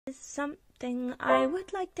is something I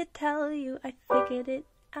would like to tell you. I figured it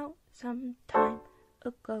out some time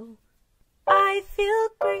ago. I feel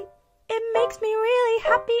great, it makes me really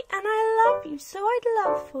happy, and I love you, so I'd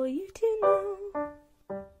love for you to know.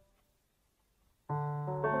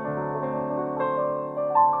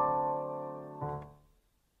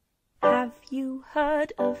 Have you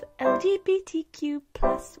heard of LGBTQ+?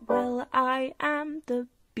 Well, I am the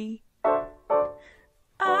B.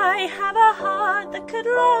 I have a heart that could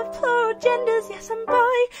love plural genders. Yes, I'm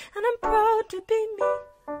bi, and I'm proud to be me.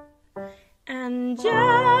 And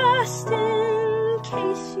just in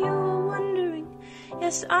case you were wondering,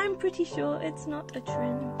 yes, I'm pretty sure it's not a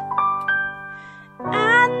trend.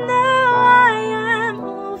 And though I am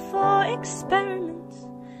all for experiments,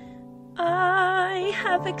 I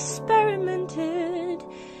have experimented,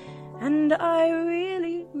 and I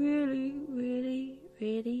really, really, really,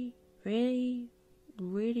 really, really,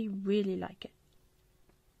 really, really like it.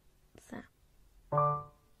 So,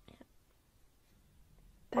 yeah.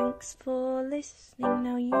 Thanks for listening.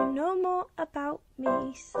 Now you know more about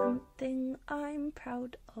me, something I'm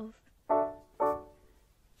proud of.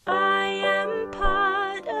 I am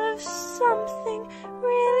part of something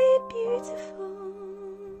really beautiful.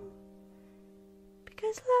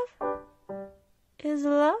 Because love is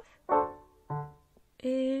love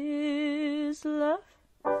is love.